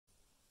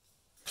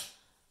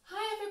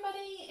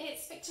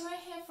Victoria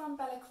here from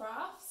Bella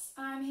Crafts.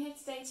 I'm here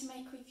today to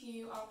make with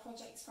you our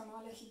projects from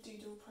our little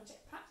doodle project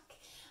pack.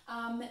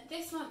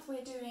 This month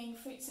we're doing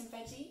fruits and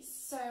veggies,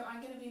 so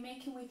I'm going to be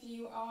making with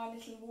you our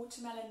little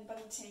watermelon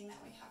bunting that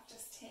we have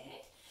just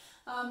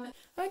here.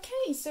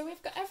 Okay, so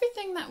we've got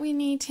everything that we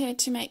need here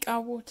to make our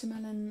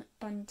watermelon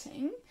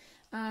bunting.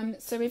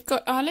 So we've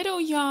got our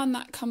little yarn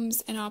that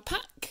comes in our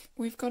pack,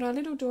 we've got our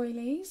little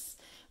doilies,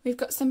 we've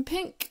got some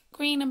pink,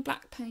 green and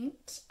black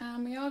paint,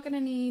 and we are going to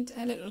need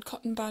a little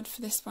cotton bud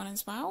for this one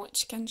as well,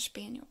 which again should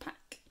be in your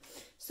pack.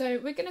 So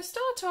we're going to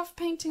start off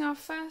painting our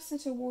first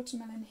little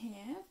watermelon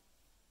here.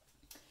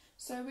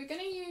 So we're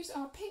going to use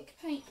our pink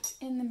paint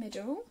in the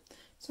middle.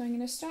 So I'm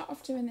going to start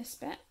off doing this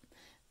bit,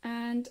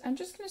 and I'm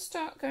just going to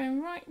start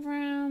going right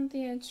round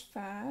the edge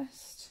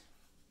first,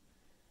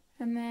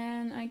 and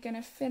then I'm going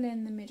to fill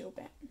in the middle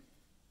bit.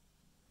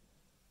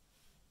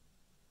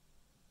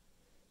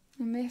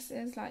 And this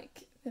is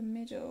like the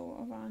middle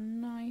of our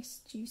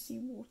nice juicy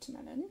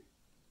watermelon.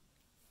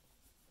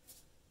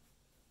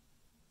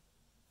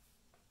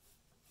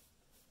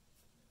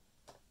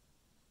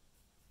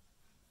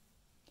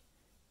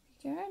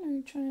 There we go, and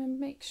I'm trying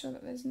to make sure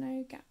that there's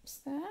no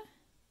gaps there.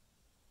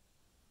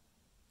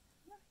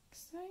 Like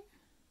so.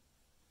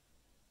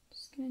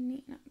 Just going to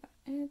neaten up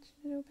that edge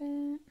a little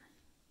bit.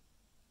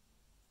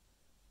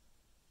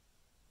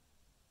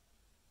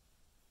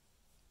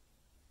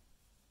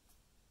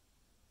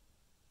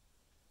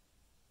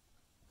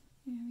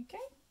 There we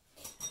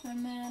go,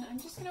 and then I'm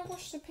just going to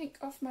wash the pink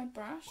off my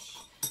brush,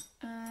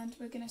 and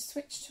we're going to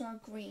switch to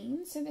our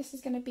green. So this is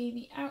going to be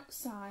the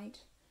outside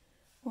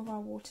of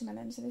our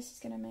watermelon, so this is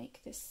going to make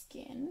the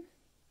skin.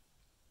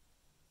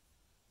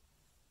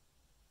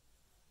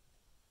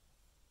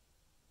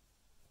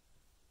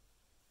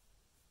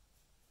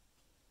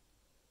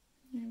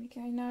 There we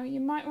go. Now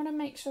you might want to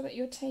make sure that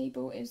your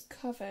table is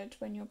covered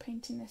when you're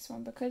painting this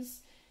one,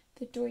 because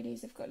the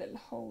doilies have got little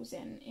holes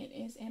in. It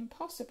is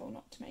impossible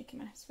not to make a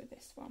mess with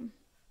this one.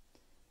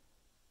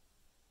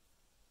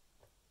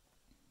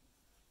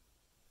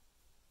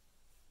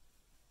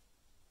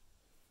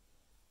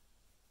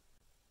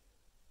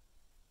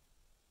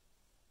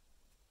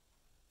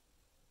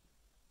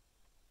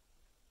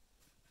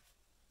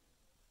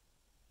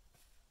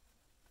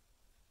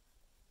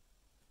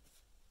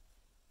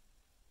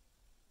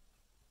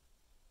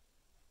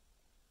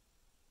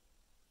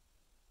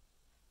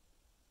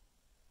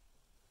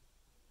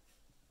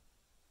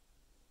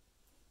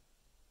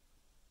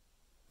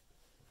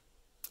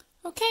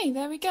 Okay,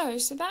 there we go.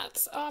 So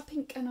that's our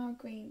pink and our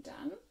green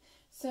done.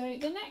 So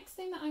the next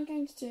thing that I'm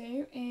going to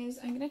do is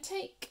I'm going to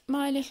take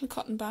my little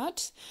cotton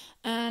bud,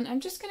 and I'm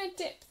just going to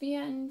dip the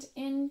end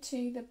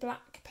into the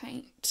black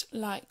paint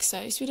like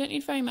so. So we don't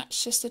need very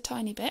much, just a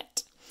tiny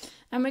bit.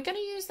 And we're going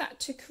to use that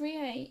to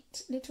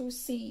create little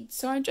seeds.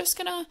 So I'm just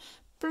going to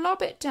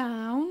blob it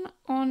down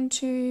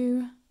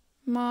onto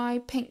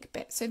my pink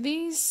bit. So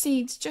these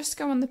seeds just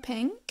go on the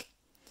pink.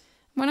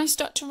 When I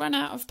start to run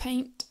out of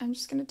paint, I'm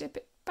just going to dip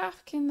it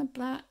back in the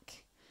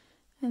black,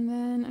 and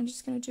then I'm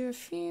just going to do a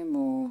few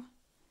more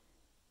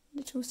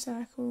little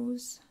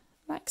circles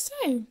like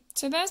so.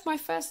 So there's my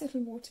first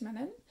little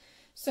watermelon.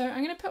 So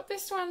I'm going to put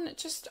this one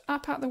just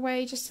up out the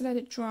way just to let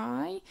it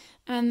dry,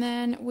 and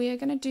then we are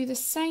going to do the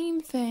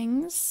same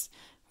things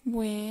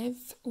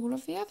with all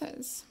of the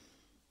others.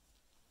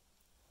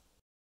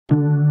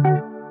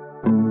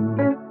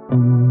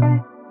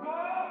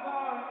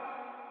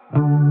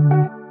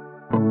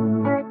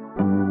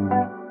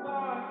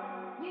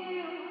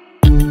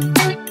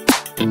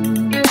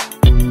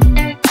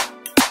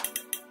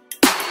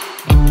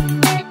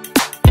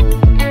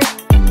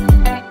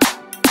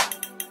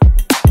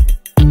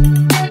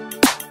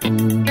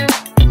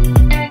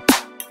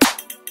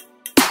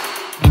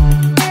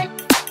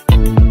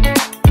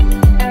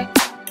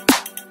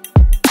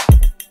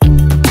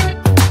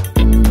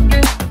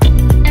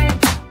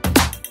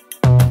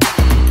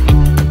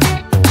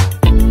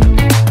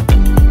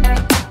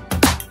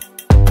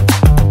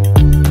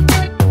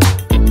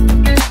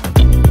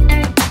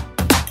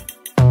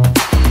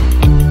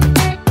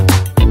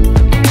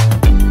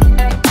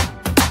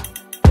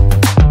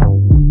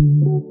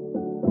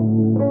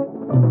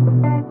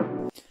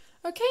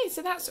 Okay,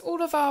 so that's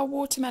all of our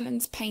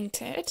watermelons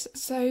painted.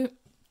 So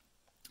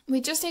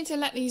we just need to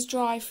let these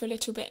dry for a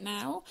little bit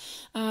now.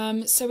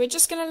 So we're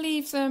just going to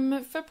leave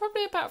them for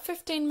probably about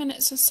 15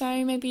 minutes or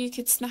so. Maybe you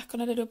could snack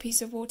on a little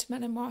piece of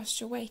watermelon whilst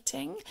you're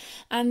waiting.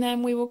 And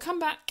then we will come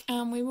back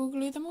and we will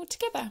glue them all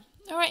together.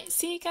 Alright,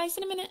 see you guys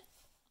in a minute.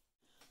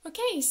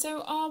 Okay,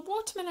 so our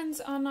watermelons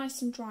are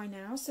nice and dry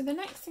now. So the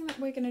next thing that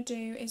we're going to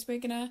do is we're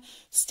going to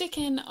stick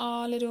in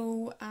our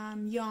little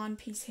yarn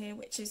piece here,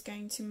 which is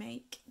going to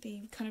make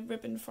the kind of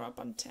ribbon for our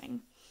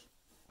bunting.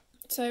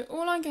 So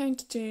all I'm going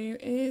to do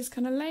is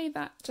kind of lay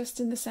that just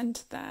in the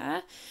centre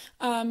there.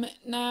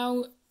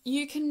 Now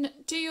you can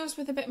do yours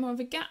with a bit more of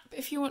a gap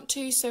if you want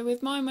to. So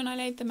with mine, when I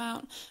laid them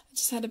out, I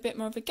just had a bit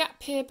more of a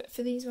gap here, but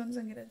for these ones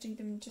I'm going to do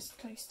them just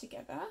close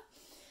together.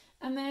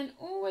 And then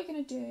all we're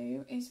going to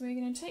do is we're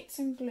going to take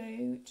some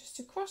glue just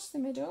across the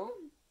middle,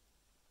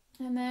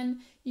 And then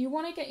you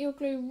want to get your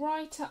glue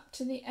right up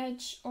to the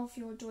edge of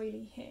your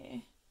doily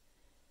here.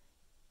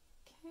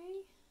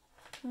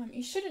 Okay.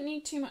 You shouldn't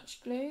need too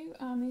much glue.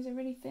 These are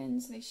really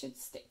thin, so they should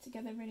stick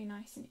together really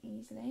nice and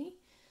easily.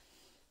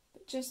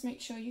 But just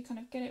make sure you kind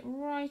of get it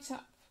right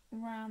up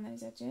around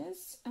those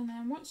edges. And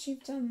then once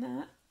you've done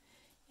that,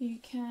 you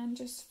can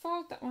just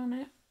fold that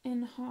one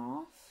in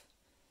half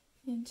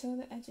until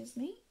the edges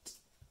meet.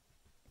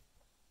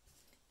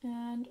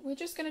 And we're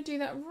just going to do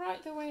that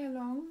right the way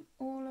along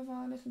all of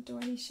our little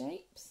doily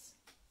shapes.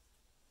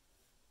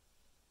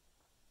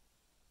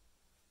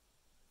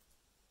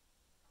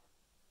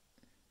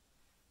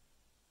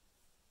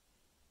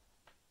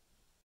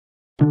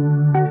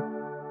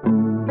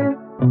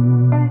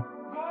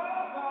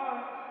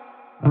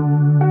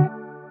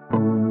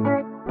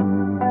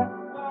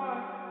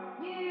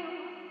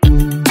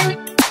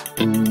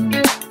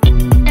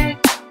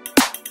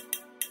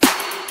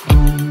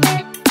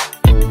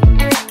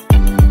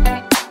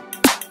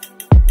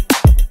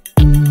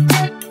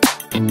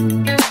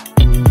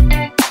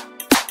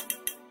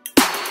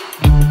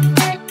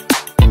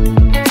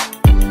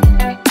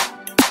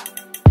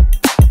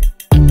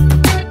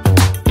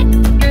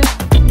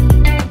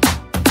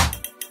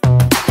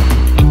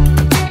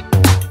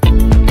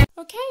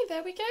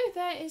 There we go,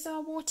 there is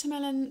our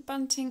watermelon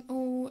bunting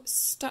all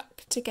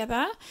stuck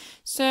together.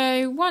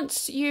 So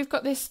once you've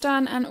got this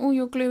done and all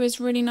your glue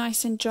is really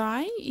nice and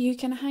dry, you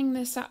can hang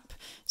this up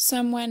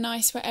somewhere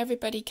nice where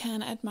everybody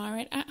can admire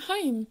it at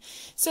home.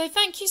 So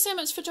thank you so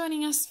much for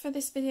joining us for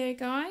this video,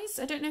 guys.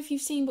 I don't know if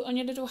you've seen, but on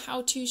your little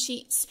how-to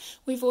sheets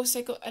we've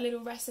also got a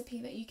little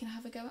recipe that you can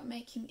have a go at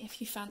making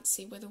if you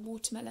fancy with a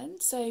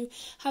watermelon. So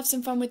have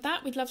some fun with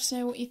that. We'd love to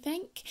know what you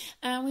think,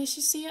 and we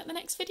shall see you at the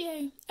next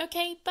video.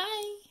 Okay,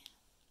 bye.